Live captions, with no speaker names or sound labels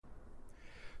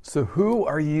So who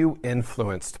are you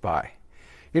influenced by?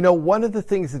 You know, one of the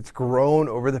things that's grown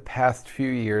over the past few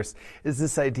years is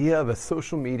this idea of a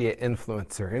social media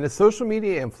influencer. And a social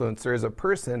media influencer is a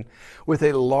person with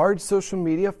a large social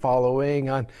media following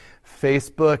on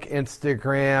Facebook,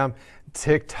 Instagram,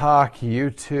 TikTok,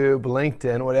 YouTube,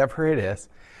 LinkedIn, whatever it is,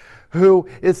 who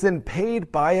is then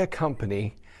paid by a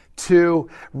company to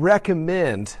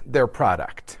recommend their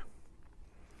product.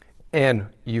 And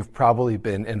you've probably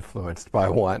been influenced by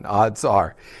one, odds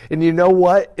are. And you know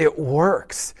what? It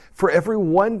works. For every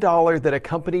 $1 that a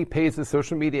company pays a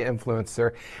social media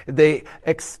influencer, they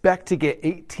expect to get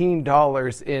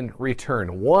 $18 in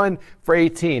return. 1 for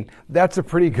 18. That's a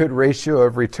pretty good ratio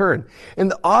of return. And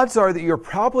the odds are that you're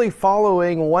probably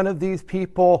following one of these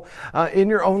people in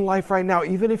your own life right now,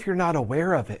 even if you're not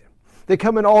aware of it. They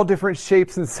come in all different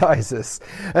shapes and sizes.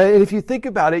 And if you think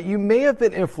about it, you may have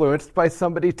been influenced by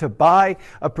somebody to buy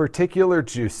a particular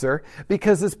juicer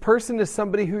because this person is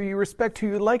somebody who you respect, who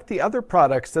you like the other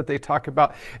products that they talk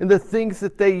about and the things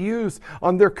that they use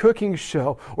on their cooking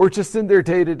show or just in their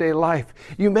day-to-day life.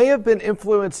 You may have been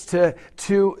influenced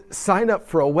to sign up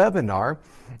for a webinar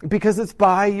because it's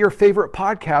by your favorite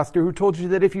podcaster who told you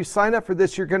that if you sign up for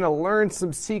this, you're going to learn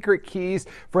some secret keys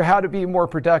for how to be more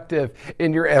productive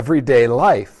in your everyday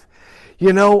life.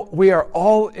 You know, we are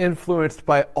all influenced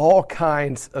by all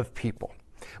kinds of people.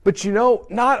 But you know,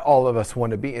 not all of us want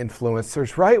to be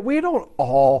influencers, right? We don't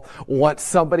all want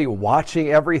somebody watching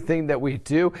everything that we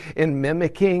do and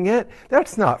mimicking it.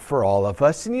 That's not for all of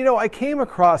us. And you know, I came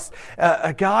across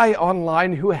a guy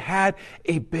online who had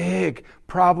a big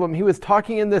problem. He was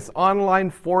talking in this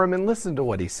online forum, and listen to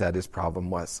what he said his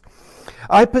problem was.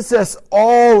 I possess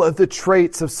all of the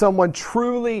traits of someone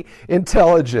truly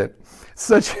intelligent,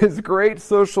 such as great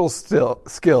social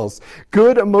skills,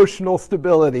 good emotional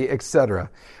stability, etc.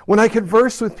 When I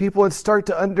converse with people and start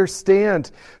to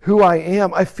understand who I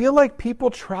am, I feel like people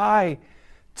try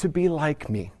to be like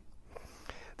me.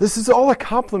 This is all a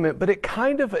compliment, but it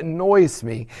kind of annoys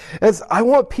me, as I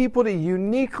want people to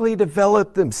uniquely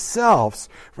develop themselves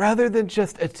rather than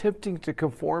just attempting to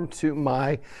conform to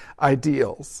my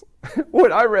ideals.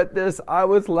 When I read this, I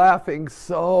was laughing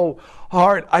so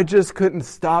hard. I just couldn't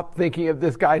stop thinking of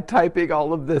this guy typing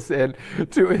all of this in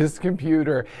to his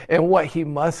computer and what he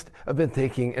must have been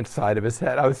thinking inside of his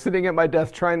head. I was sitting at my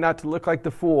desk trying not to look like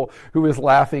the fool who was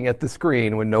laughing at the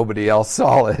screen when nobody else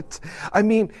saw it. I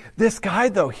mean, this guy,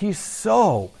 though, he's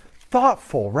so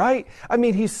thoughtful, right? I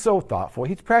mean, he's so thoughtful.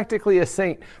 He's practically a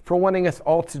saint for wanting us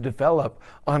all to develop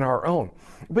on our own.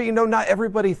 But you know, not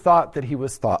everybody thought that he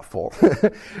was thoughtful.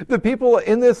 The people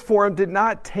in this forum did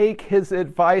not take his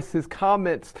advice, his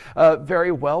comments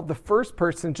very well. The first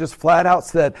person just flat out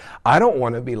said, I don't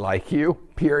want to be like you,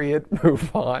 period, move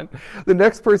on. The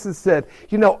next person said,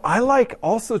 you know, I like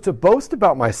also to boast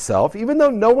about myself, even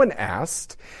though no one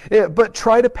asked, but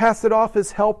try to pass it off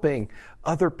as helping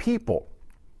other people.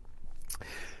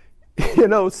 You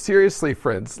know, seriously,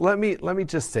 friends, let me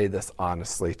just say this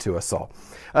honestly to us all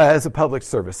as a public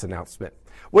service announcement.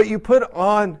 What you put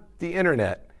on the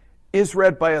internet is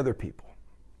read by other people.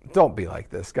 Don't be like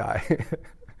this guy.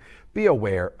 Be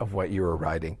aware of what you are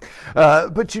writing.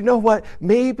 But you know what?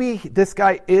 Maybe this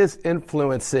guy is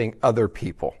influencing other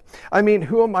people. I mean,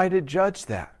 who am I to judge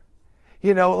that?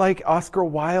 You know, like Oscar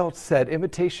Wilde said,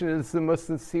 imitation is the most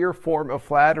sincere form of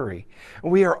flattery.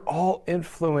 We are all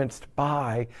influenced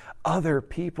by other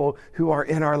people who are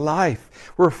in our life.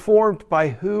 We're formed by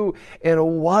who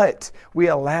and what we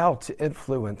allow to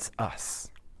influence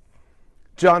us.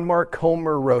 John Mark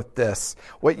Comer wrote this: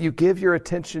 what you give your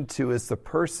attention to is the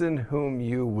person whom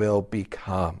you will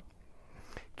become.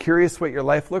 Curious what your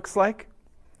life looks like?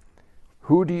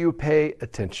 Who do you pay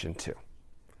attention to?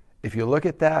 If you look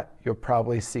at that, you'll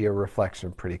probably see a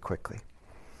reflection pretty quickly.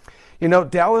 You know,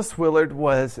 Dallas Willard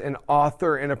was an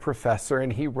author and a professor,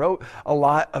 and he wrote a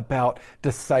lot about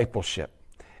discipleship.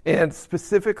 And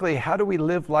specifically, how do we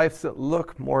live lives that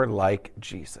look more like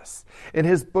Jesus? And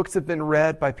his books have been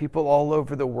read by people all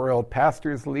over the world,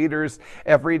 pastors, leaders,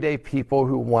 everyday people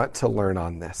who want to learn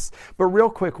on this. But real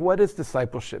quick, what does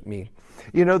discipleship mean?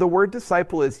 You know, the word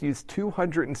disciple is used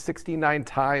 269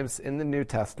 times in the New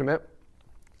Testament.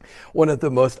 One of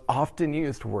the most often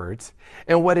used words.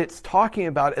 And what it's talking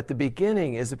about at the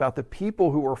beginning is about the people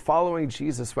who were following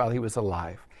Jesus while he was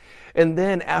alive. And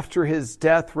then after his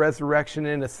death, resurrection,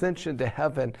 and ascension to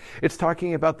heaven, it's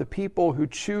talking about the people who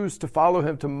choose to follow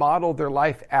him, to model their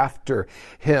life after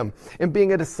him. And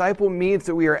being a disciple means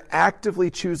that we are actively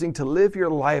choosing to live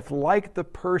your life like the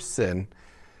person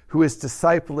who is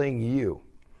discipling you.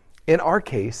 In our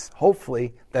case,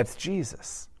 hopefully, that's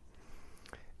Jesus.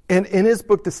 And in his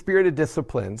book, The Spirit of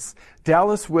Disciplines,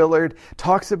 Dallas Willard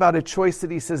talks about a choice that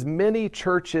he says many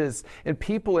churches and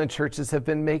people in churches have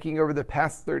been making over the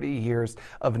past 30 years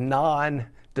of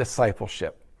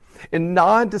non-discipleship. And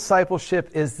non-discipleship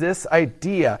is this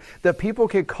idea that people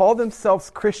can call themselves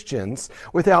Christians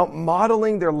without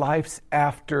modeling their lives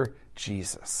after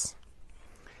Jesus.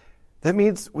 That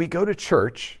means we go to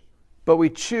church, but we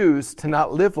choose to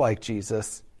not live like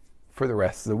Jesus for the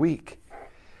rest of the week.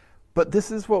 But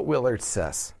this is what Willard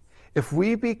says. If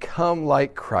we become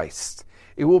like Christ,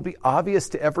 it will be obvious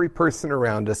to every person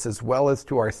around us as well as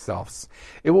to ourselves.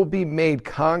 It will be made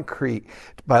concrete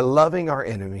by loving our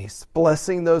enemies,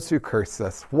 blessing those who curse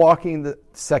us, walking the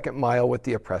second mile with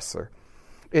the oppressor.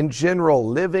 In general,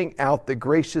 living out the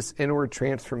gracious inward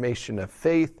transformation of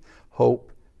faith,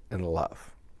 hope, and love.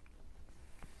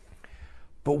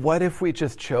 But what if we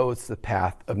just chose the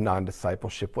path of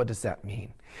non-discipleship? What does that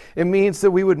mean? It means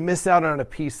that we would miss out on a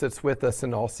peace that's with us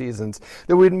in all seasons,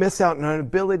 that we'd miss out on an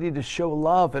ability to show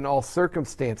love in all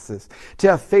circumstances,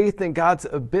 to have faith in God's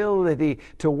ability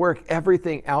to work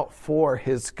everything out for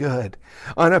His good,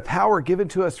 on a power given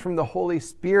to us from the Holy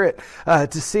Spirit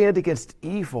to stand against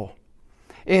evil,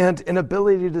 and an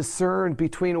ability to discern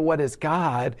between what is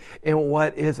God and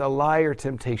what is a lie or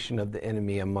temptation of the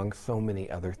enemy, among so many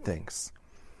other things.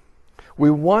 We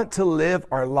want to live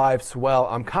our lives well.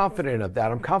 I'm confident of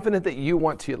that. I'm confident that you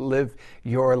want to live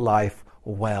your life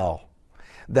well.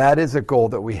 That is a goal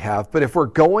that we have. But if we're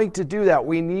going to do that,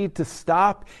 we need to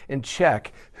stop and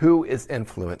check who is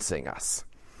influencing us.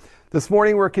 This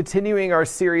morning, we're continuing our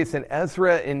series in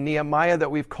Ezra and Nehemiah that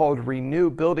we've called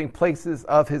ReNew, Building Places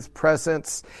of His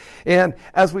Presence. And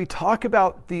as we talk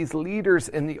about these leaders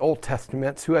in the Old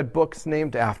Testament who had books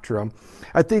named after them,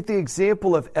 I think the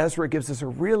example of Ezra gives us a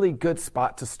really good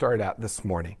spot to start at this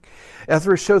morning.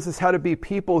 Ezra shows us how to be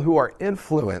people who are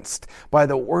influenced by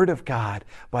the Word of God,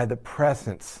 by the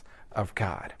presence of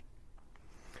God.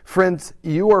 Friends,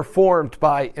 you are formed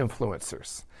by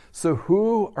influencers. So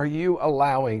who are you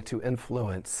allowing to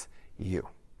influence you?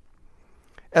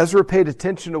 Ezra paid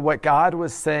attention to what God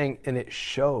was saying, and it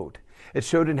showed. It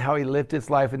showed in how he lived his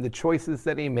life and the choices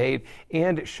that he made,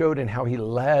 and it showed in how he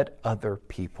led other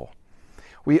people.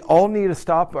 We all need to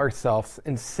stop ourselves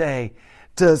and say,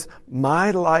 does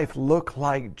my life look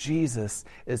like Jesus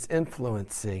is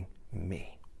influencing me?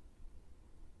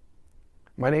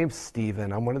 My name's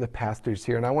Stephen. I'm one of the pastors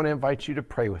here, and I want to invite you to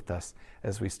pray with us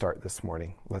as we start this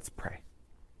morning. Let's pray.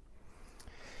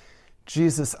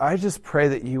 Jesus, I just pray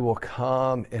that you will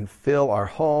come and fill our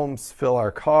homes, fill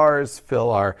our cars,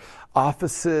 fill our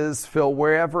offices, fill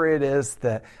wherever it is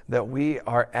that we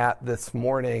are at this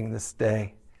morning, this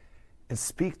day, and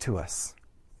speak to us.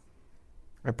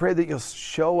 I pray that you'll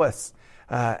show us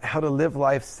how to live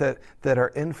lives that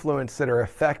are influenced, that are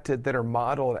affected, that are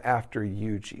modeled after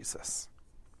you, Jesus.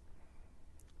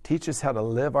 Teach us how to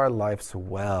live our lives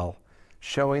well,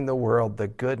 showing the world the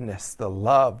goodness, the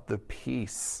love, the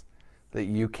peace that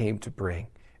you came to bring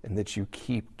and that you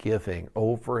keep giving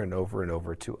over and over and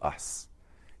over to us,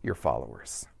 your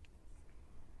followers.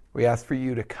 We ask for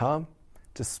you to come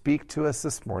to speak to us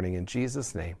this morning. In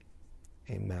Jesus' name,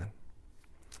 amen.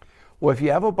 Well, if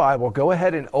you have a Bible, go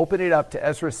ahead and open it up to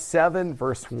Ezra 7,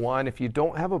 verse 1. If you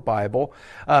don't have a Bible,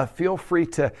 feel free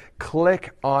to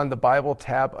click on the Bible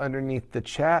tab underneath the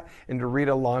chat and to read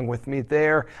along with me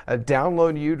there.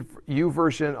 Download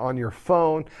YouVersion on your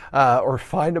phone or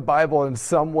find a Bible in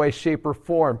some way, shape, or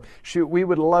form. Shoot, we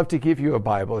would love to give you a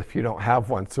Bible if you don't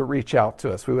have one, so reach out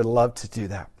to us. We would love to do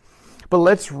that. But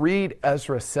let's read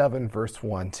Ezra 7, verse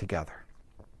 1 together.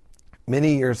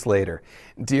 Many years later,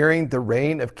 during the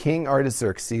reign of King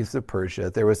Artaxerxes of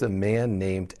Persia, there was a man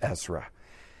named Ezra.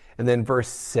 And then verse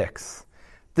 6.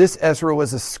 This Ezra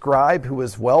was a scribe who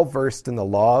was well versed in the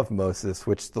law of Moses,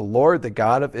 which the Lord, the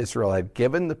God of Israel, had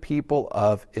given the people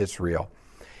of Israel.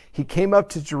 He came up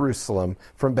to Jerusalem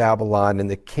from Babylon, and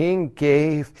the king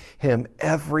gave him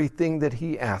everything that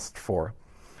he asked for,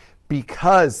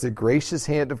 because the gracious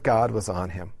hand of God was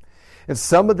on him. And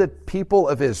some of the people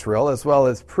of Israel, as well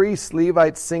as priests,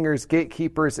 Levites, singers,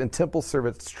 gatekeepers, and temple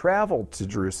servants, traveled to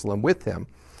Jerusalem with him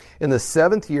in the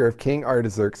 7th year of King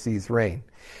Artaxerxes' reign.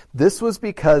 This was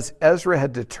because Ezra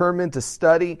had determined to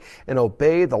study and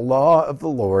obey the law of the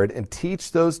Lord and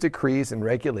teach those decrees and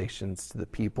regulations to the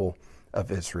people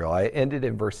of Israel. I ended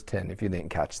in verse 10, if you didn't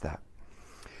catch that.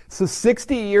 So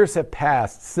 60 years have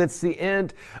passed since the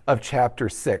end of chapter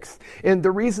 6. And the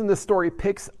reason the story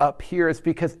picks up here is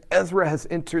because Ezra has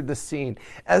entered the scene.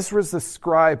 Ezra's a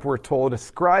scribe, we're told. A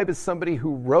scribe is somebody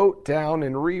who wrote down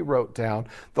and rewrote down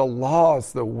the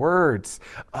laws, the words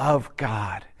of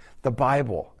God, the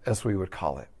Bible, as we would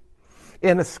call it.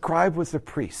 and a scribe was a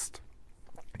priest.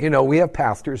 You know, we have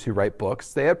pastors who write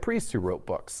books. They had priests who wrote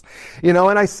books. You know,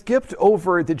 and I skipped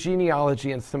over the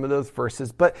genealogy in some of those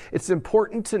verses, but it's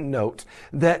important to note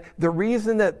that the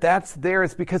reason that that's there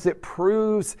is because it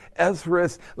proves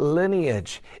Ezra's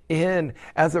lineage in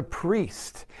as a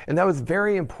priest. And that was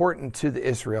very important to the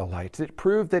Israelites. It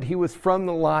proved that he was from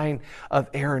the line of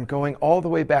Aaron, going all the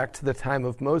way back to the time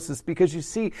of Moses, because you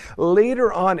see,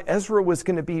 later on, Ezra was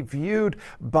going to be viewed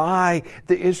by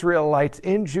the Israelites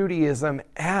in Judaism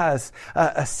as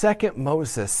a second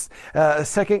Moses, a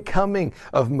second coming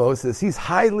of Moses. He's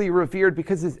highly revered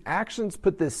because his actions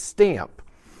put this stamp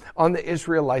on the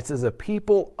Israelites as a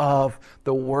people of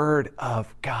the Word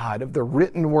of God, of the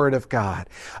written Word of God,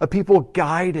 a people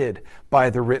guided by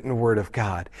the written Word of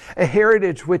God, a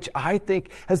heritage which I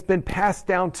think has been passed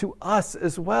down to us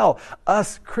as well,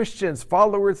 us Christians,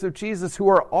 followers of Jesus, who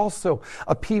are also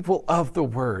a people of the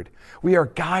Word. We are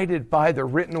guided by the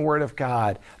written Word of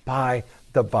God, by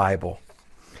the Bible.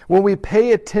 When we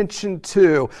pay attention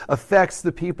to affects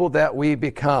the people that we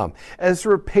become.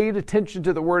 Ezra paid attention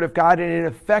to the Word of God, and it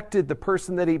affected the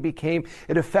person that he became.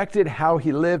 It affected how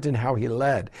he lived and how he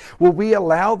led. Will we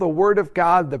allow the Word of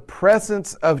God, the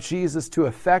presence of Jesus, to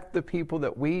affect the people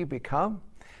that we become?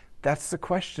 That's the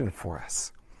question for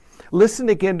us. Listen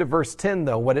again to verse 10,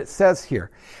 though, what it says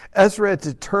here. Ezra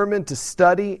determined to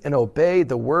study and obey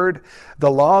the word,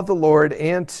 the law of the Lord,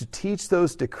 and to teach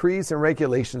those decrees and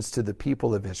regulations to the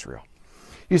people of Israel.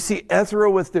 You see,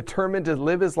 Ezra was determined to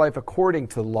live his life according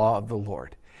to the law of the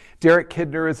Lord. Derek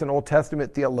Kidner is an Old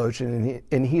Testament theologian,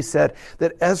 and he said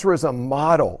that Ezra is a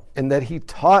model in that he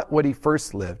taught what he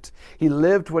first lived. He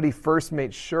lived what he first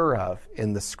made sure of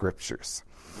in the Scriptures.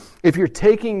 If you're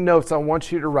taking notes, I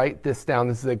want you to write this down.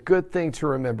 This is a good thing to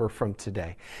remember from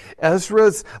today.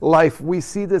 Ezra's life, we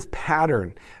see this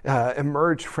pattern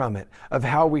emerge from it of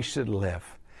how we should live.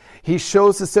 He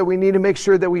shows us that we need to make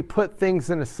sure that we put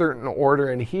things in a certain order,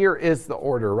 and here is the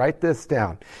order. Write this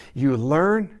down. You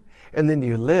learn, and then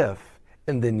you live,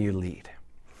 and then you lead.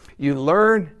 You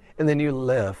learn, and then you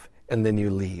live, and then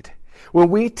you lead.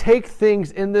 When we take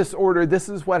things in this order, this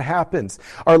is what happens.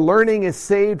 Our learning is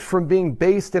saved from being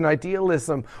based in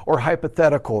idealism or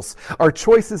hypotheticals. Our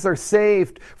choices are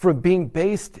saved from being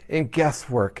based in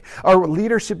guesswork. Our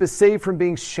leadership is saved from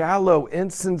being shallow,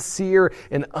 insincere,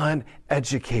 and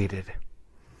uneducated.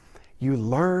 You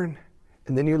learn,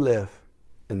 and then you live,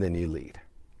 and then you lead.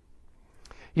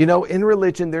 You know, in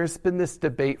religion, there's been this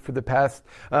debate for the past,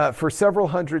 for several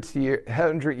hundred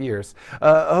years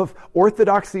of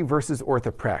orthodoxy versus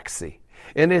orthopraxy.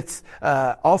 And it's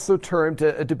also termed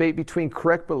a debate between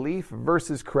correct belief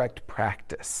versus correct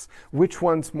practice. Which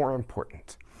one's more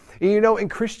important? And you know, in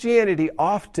Christianity,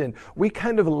 often we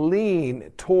kind of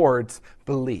lean towards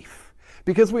belief.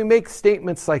 Because we make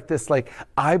statements like this, like,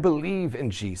 I believe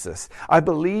in Jesus. I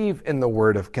believe in the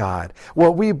Word of God.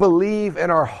 What we believe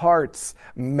in our hearts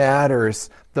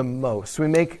matters the most. We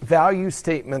make value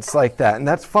statements like that, and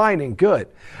that's fine and good.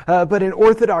 But in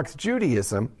Orthodox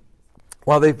Judaism,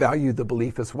 while they value the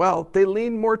belief as well, they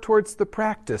lean more towards the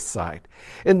practice side.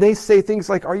 And they say things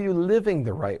like, are you living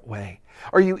the right way?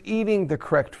 Are you eating the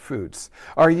correct foods?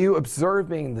 Are you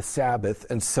observing the Sabbath?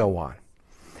 And so on.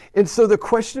 And so the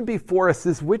question before us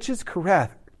is, which is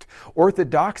correct?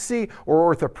 Orthodoxy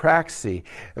or orthopraxy?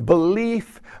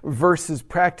 Belief versus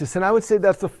practice. And I would say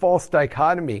that's a false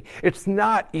dichotomy. It's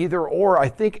not either or. I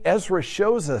think Ezra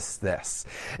shows us this.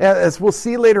 As we'll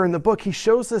see later in the book, he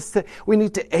shows us that we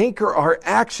need to anchor our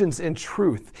actions in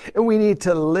truth. And we need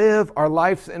to live our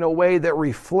lives in a way that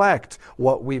reflect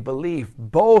what we believe.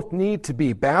 Both need to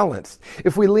be balanced.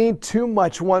 If we lean too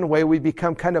much one way, we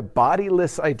become kind of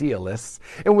bodiless idealists.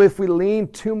 And if we lean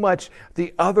too much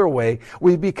the other way,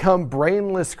 we become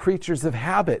brainless creatures of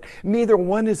habit. Neither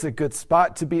one is a good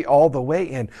spot to be all the way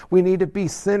in. We need to be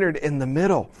centered in the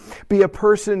middle. Be a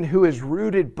person who is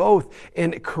rooted both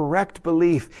in correct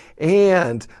belief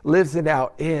and lives it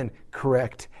out in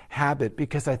correct habit,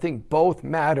 because I think both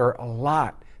matter a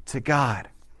lot to God.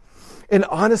 And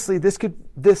honestly,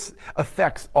 this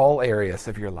affects all areas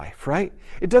of your life, right?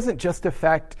 It doesn't just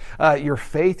affect your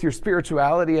faith, your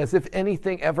spirituality, as if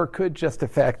anything ever could just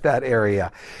affect that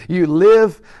area. You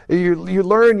live, you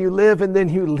learn, you live, and then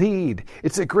you lead.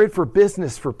 It's a grid for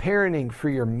business, for parenting, for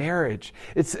your marriage.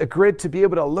 It's a grid to be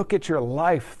able to look at your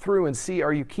life through and see,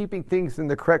 are you keeping things in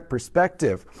the correct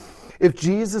perspective? If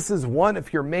Jesus is one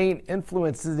of your main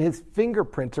influences, his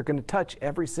fingerprints are going to touch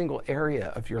every single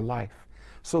area of your life.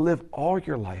 So live all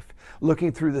your life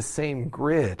looking through the same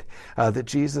grid that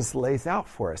Jesus lays out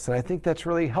for us. And I think that's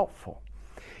really helpful.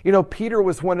 You know, Peter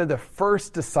was one of the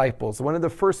first disciples, one of the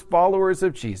first followers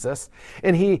of Jesus,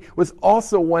 and he was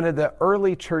also one of the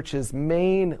early church's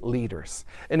main leaders.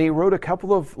 And he wrote a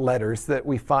couple of letters that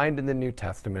we find in the New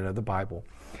Testament of the Bible.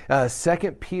 2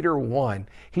 Peter 1,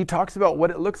 he talks about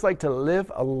what it looks like to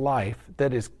live a life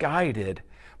that is guided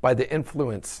by the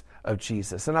influence of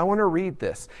Jesus. And I want to read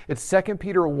this. It's 2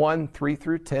 Peter 1, 3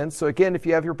 through 10. So again, if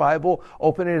you have your Bible,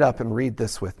 open it up and read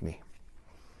this with me.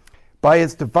 By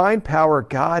his divine power,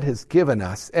 God has given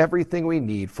us everything we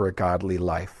need for a godly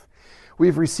life.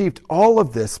 We've received all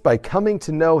of this by coming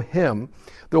to know him,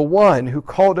 the one who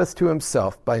called us to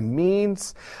himself by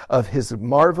means of his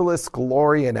marvelous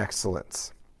glory and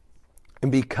excellence.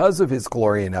 And because of his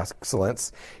glory and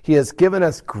excellence, he has given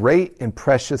us great and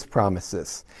precious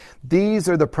promises. These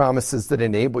are the promises that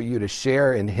enable you to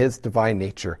share in his divine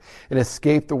nature and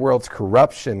escape the world's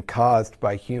corruption caused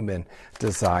by human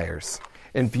desires.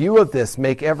 In view of this,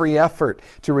 make every effort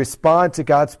to respond to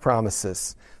God's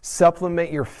promises.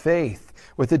 Supplement your faith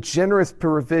with a generous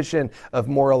provision of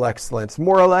moral excellence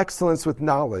with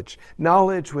knowledge,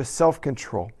 knowledge with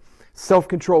self-control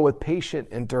with patient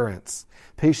endurance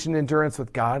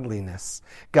with godliness,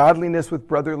 godliness with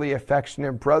brotherly affection,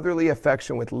 and brotherly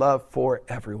affection with love for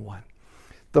everyone.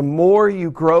 The more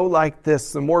you grow like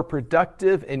this, the more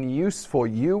productive and useful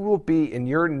you will be in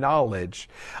your knowledge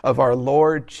of our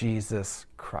Lord Jesus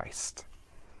Christ.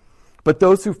 But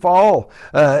those who fail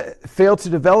to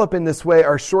develop in this way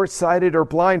are short-sighted or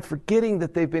blind, forgetting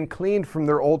that they've been cleaned from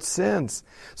their old sins.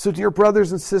 So dear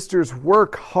brothers and sisters,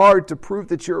 work hard to prove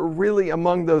that you're really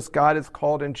among those God has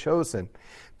called and chosen.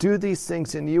 Do these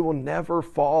things and you will never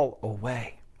fall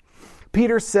away.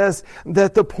 Peter says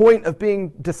that the point of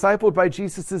being discipled by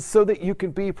Jesus is so that you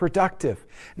can be productive.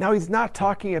 Now, he's not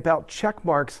talking about check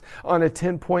marks on a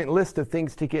 10-point list of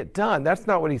things to get done. That's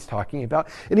not what he's talking about.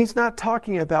 And he's not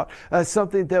talking about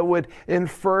something that would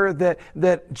infer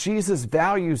that Jesus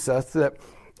values us, that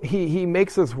he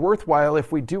makes us worthwhile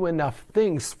if we do enough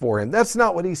things for him. That's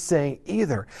not what he's saying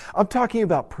either. I'm talking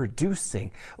about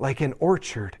producing like an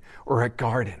orchard or a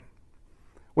garden.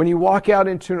 When you walk out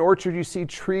into an orchard, you see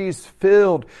trees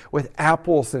filled with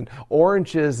apples and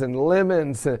oranges and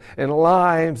lemons and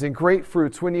limes and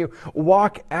grapefruits. When you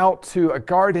walk out to a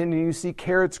garden and you see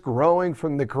carrots growing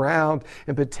from the ground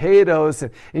and potatoes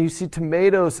and you see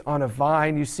tomatoes on a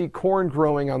vine, you see corn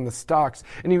growing on the stalks,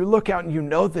 and you look out and you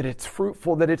know that it's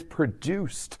fruitful, that it's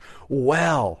produced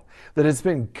well, that it's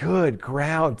been good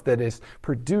ground, that has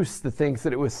produced the things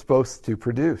that it was supposed to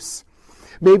produce.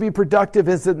 Maybe productive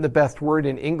isn't the best word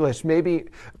in English. Maybe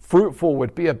fruitful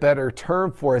would be a better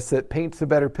term for us that paints a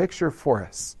better picture for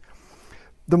us.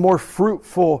 The more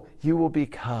fruitful you will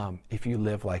become if you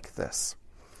live like this.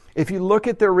 If you look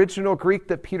at the original Greek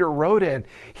that Peter wrote in,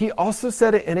 he also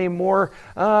said it in a more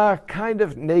kind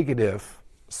of negative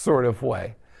sort of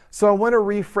way. So I want to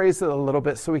rephrase it a little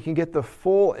bit so we can get the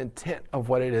full intent of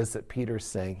what it is that Peter's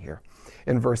saying here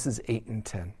in verses 8 and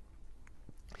 10.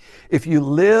 If you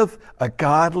live a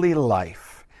godly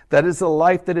life, that is a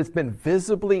life that has been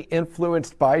visibly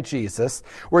influenced by Jesus,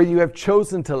 where you have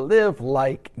chosen to live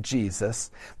like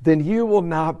Jesus, then you will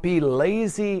not be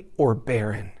lazy or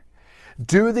barren.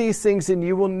 Do these things and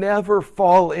you will never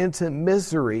fall into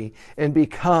misery and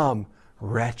become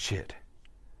wretched.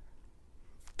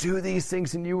 Do these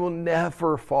things and you will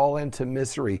never fall into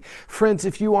misery. Friends,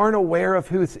 if you aren't aware of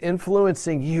who's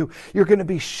influencing you, you're going to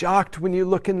be shocked when you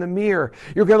look in the mirror.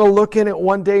 You're going to look in it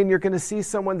one day and you're going to see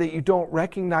someone that you don't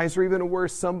recognize, or even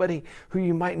worse, somebody who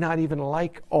you might not even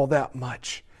like all that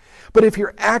much. But if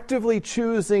you're actively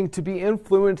choosing to be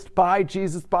influenced by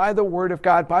Jesus, by the Word of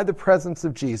God, by the presence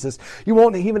of Jesus, you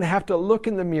won't even have to look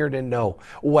in the mirror to know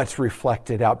what's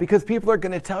reflected out. Because people are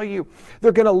going to tell you,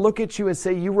 they're going to look at you and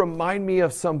say, you remind me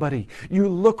of somebody. You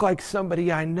look like somebody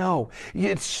I know.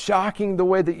 It's shocking the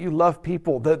way that you love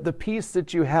people, the peace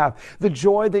that you have, the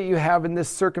joy that you have in this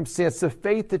circumstance, the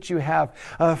faith that you have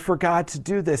for God to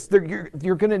do this.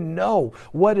 You're going to know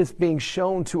what is being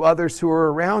shown to others who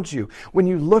are around you. When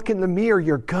you look in the mirror,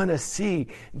 you're gonna see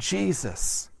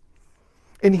Jesus.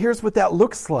 And here's what that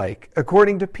looks like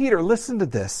according to Peter. Listen to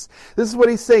this. This is what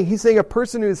he's saying. He's saying a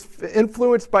person who's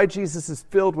influenced by Jesus is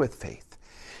filled with faith.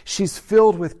 She's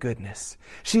filled with goodness.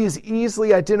 She is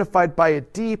easily identified by a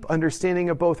deep understanding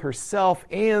of both herself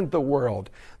and the world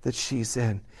that she's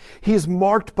in. He's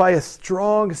marked by a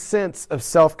strong sense of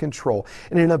self-control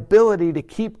and an ability to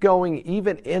keep going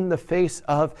even in the face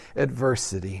of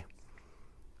adversity.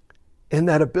 And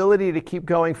that ability to keep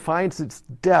going finds its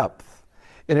depth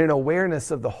in an awareness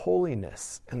of the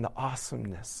holiness and the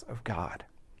awesomeness of God.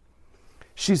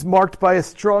 She's marked by a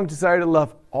strong desire to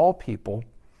love all people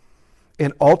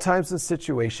in all times and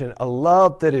situations, a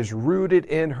love that is rooted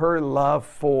in her love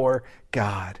for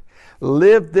God.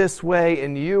 Live this way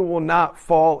and you will not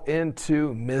fall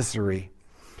into misery.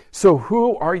 So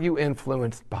who are you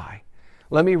influenced by?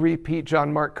 Let me repeat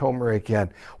John Mark Comer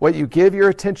again. What you give your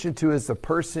attention to is the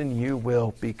person you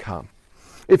will become.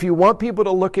 If you want people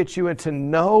to look at you and to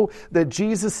know that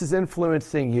Jesus is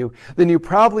influencing you, then you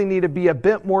probably need to be a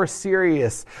bit more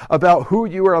serious about who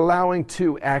you are allowing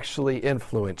to actually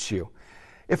influence you.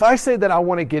 If I say that I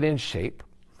want to get in shape,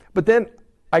 but then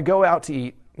I go out to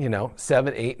eat,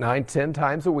 7, 8, 9, 10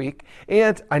 times a week,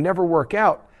 and I never work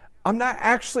out, I'm not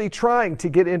actually trying to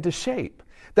get into shape.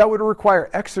 That would require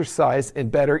exercise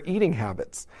and better eating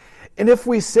habits. And if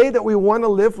we say that we want to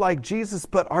live like Jesus,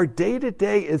 but our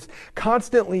day-to-day is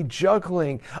constantly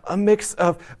juggling a mix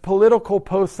of political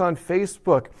posts on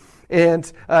Facebook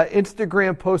and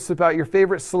Instagram posts about your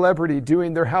favorite celebrity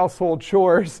doing their household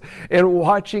chores and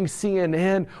watching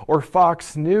CNN or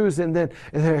Fox News and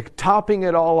then topping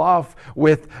it all off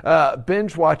with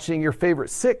binge watching your favorite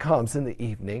sitcoms in the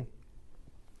evening,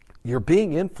 you're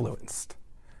being influenced.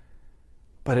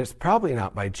 But it's probably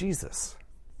not by Jesus.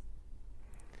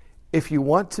 If you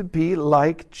want to be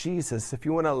like Jesus, if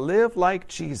you want to live like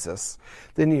Jesus,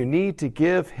 then you need to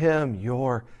give him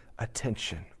your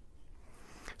attention.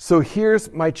 So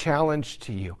here's my challenge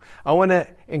to you. I want to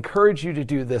encourage you to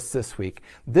do this week.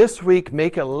 This week,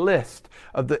 make a list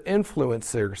of the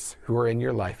influencers who are in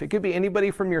your life. It could be anybody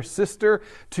from your sister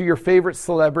to your favorite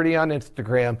celebrity on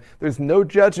Instagram. There's no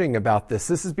judging about this.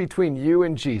 This is between you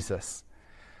and Jesus.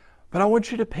 But I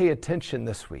want you to pay attention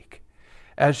this week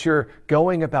as you're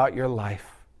going about your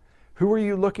life. Who are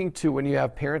you looking to when you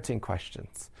have parenting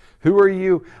questions? Who are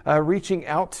you reaching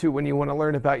out to when you want to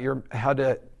learn about how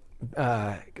to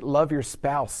love your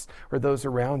spouse or those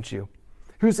around you?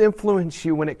 Who's influenced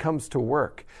you when it comes to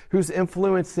work? Who's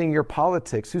influencing your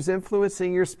politics? Who's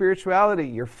influencing your spirituality,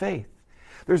 your faith?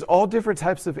 There's all different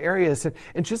types of areas.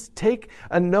 And just take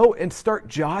a note and start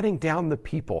jotting down the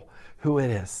people who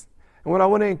it is. And what I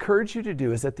want to encourage you to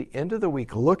do is at the end of the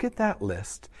week, look at that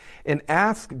list and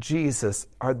ask Jesus,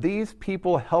 are these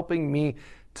people helping me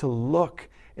to look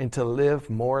and to live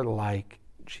more like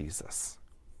Jesus?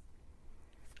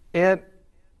 And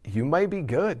you might be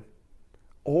good.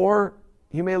 Or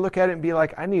you may look at it and be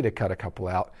like, I need to cut a couple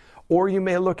out. Or you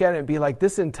may look at it and be like,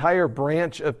 this entire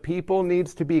branch of people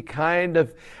needs to be kind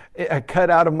of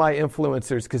cut out of my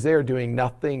influencers because they are doing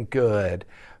nothing good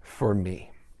for me.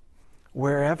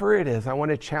 Wherever it is, I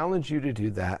want to challenge you to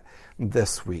do that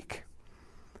this week.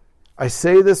 I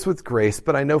say this with grace,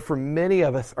 but I know for many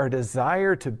of us, our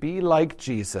desire to be like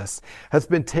Jesus has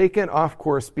been taken off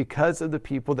course because of the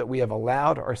people that we have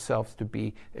allowed ourselves to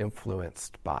be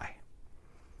influenced by.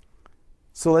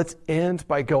 So let's end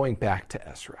by going back to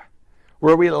Ezra.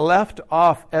 Where we left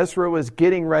off, Ezra was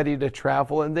getting ready to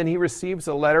travel, and then he receives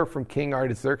a letter from King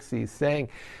Artaxerxes saying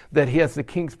that he has the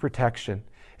king's protection,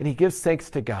 and he gives thanks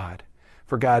to God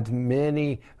for God's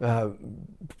many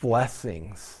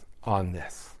blessings on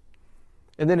this.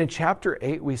 And then in chapter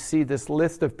 8, we see this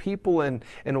list of people and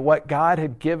what God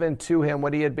had given to him,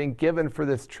 what he had been given for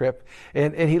this trip.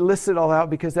 And he lists it all out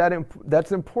because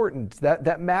that's important.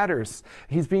 That matters.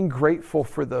 He's being grateful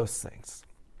for those things.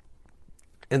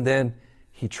 And then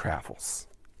he travels.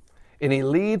 And he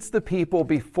leads the people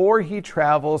before he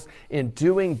travels in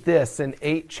doing this in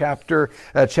chapter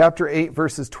 8,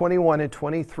 verses 21 and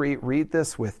 23. Read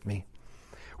this with me.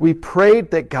 We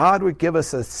prayed that God would give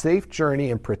us a safe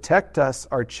journey and protect us,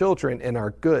 our children, and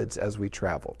our goods as we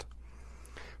traveled.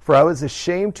 For I was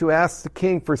ashamed to ask the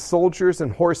king for soldiers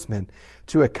and horsemen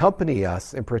to accompany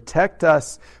us and protect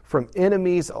us from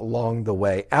enemies along the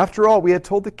way. After all, we had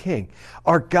told the king,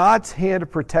 our God's hand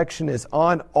of protection is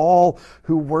on all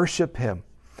who worship him,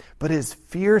 but his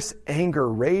fierce anger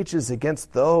rages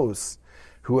against those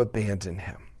who abandon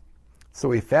him. So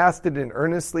we fasted and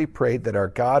earnestly prayed that our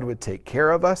God would take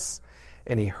care of us,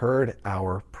 and he heard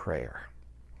our prayer.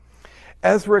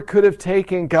 Ezra could have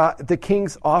taken the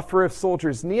king's offer of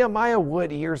soldiers. Nehemiah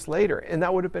would years later, and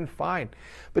that would have been fine.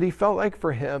 But he felt like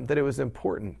for him that it was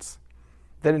important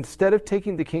that instead of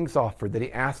taking the king's offer, that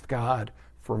he asked God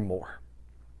for more.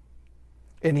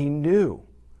 And he knew,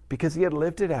 because he had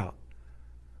lived it out,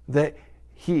 that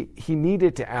he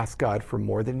needed to ask God for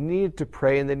more, that he needed to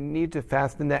pray, and that he needed to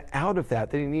fast, and that out of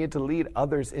that he needed to lead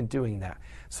others in doing that.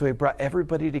 So he brought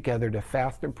everybody together to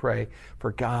fast and pray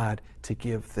for God to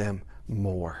give them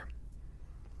more.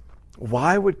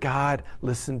 Why would God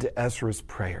listen to Ezra's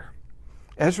prayer?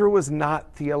 Ezra was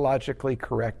not theologically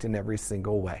correct in every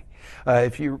single way.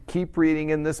 If you keep reading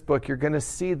in this book, you're going to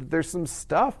see that there's some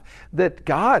stuff that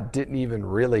God didn't even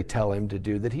really tell him to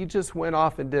do, that he just went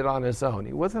off and did on his own.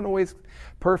 He wasn't always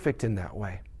perfect in that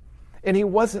way. And he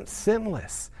wasn't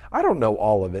sinless. I don't know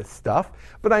all of his stuff,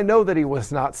 but I know that he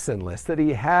was not sinless, that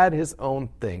he had his own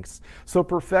things. So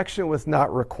perfection was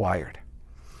not required.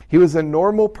 He was a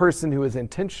normal person who was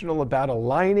intentional about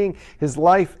aligning his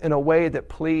life in a way that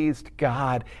pleased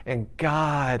God, and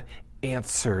God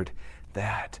answered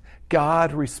that.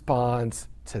 God responds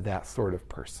to that sort of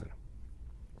person.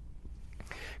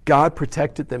 God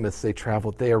protected them as they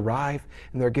traveled. They arrive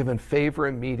and they're given favor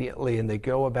immediately, and they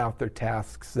go about their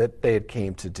tasks that they had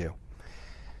came to do.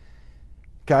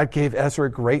 God gave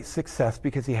Ezra great success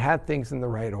because he had things in the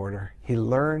right order. He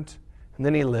learned, and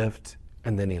then he lived,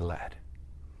 and then he led.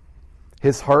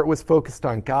 His heart was focused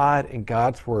on God and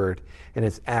God's word, and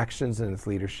his actions and his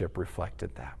leadership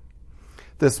reflected that.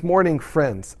 This morning,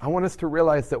 friends, I want us to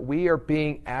realize that we are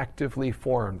being actively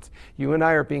formed. You and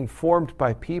I are being formed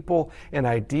by people and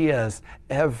ideas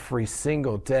every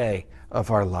single day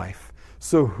of our life.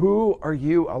 So who are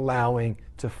you allowing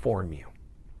to form you?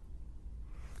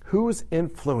 Who's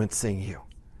influencing you?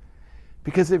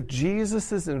 Because if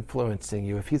Jesus is influencing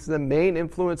you, if he's the main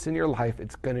influence in your life,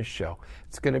 it's going to show.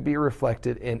 It's going to be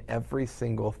reflected in every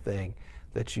single thing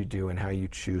that you do and how you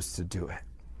choose to do it.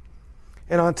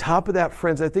 And on top of that,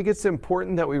 friends, I think it's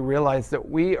important that we realize that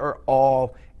we are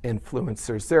all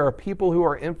influencers. There are people who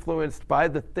are influenced by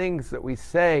the things that we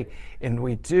say and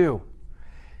we do.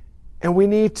 And we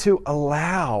need to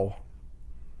allow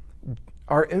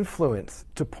our influence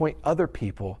to point other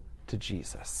people to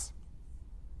Jesus.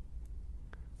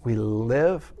 We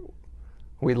live,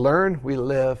 we learn, we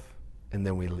live, and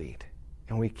then we lead.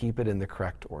 And we keep it in the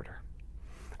correct order.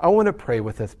 I want to pray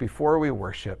with us before we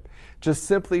worship, just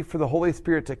simply for the Holy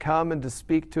Spirit to come and to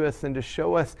speak to us and to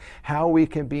show us how we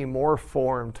can be more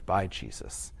formed by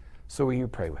Jesus. So will you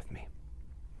pray with me?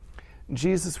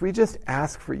 Jesus, we just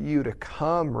ask for you to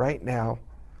come right now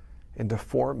and to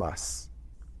form us.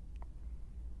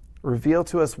 Reveal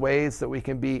to us ways that we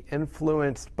can be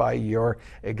influenced by your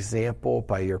example,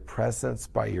 by your presence,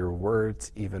 by your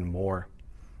words even more.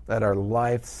 That our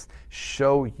lives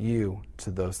show you to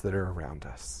those that are around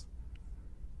us.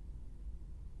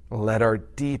 Let our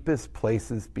deepest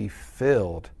places be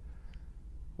filled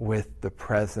with the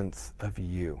presence of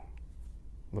you,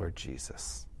 Lord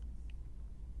Jesus.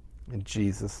 In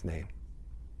Jesus' name,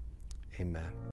 amen.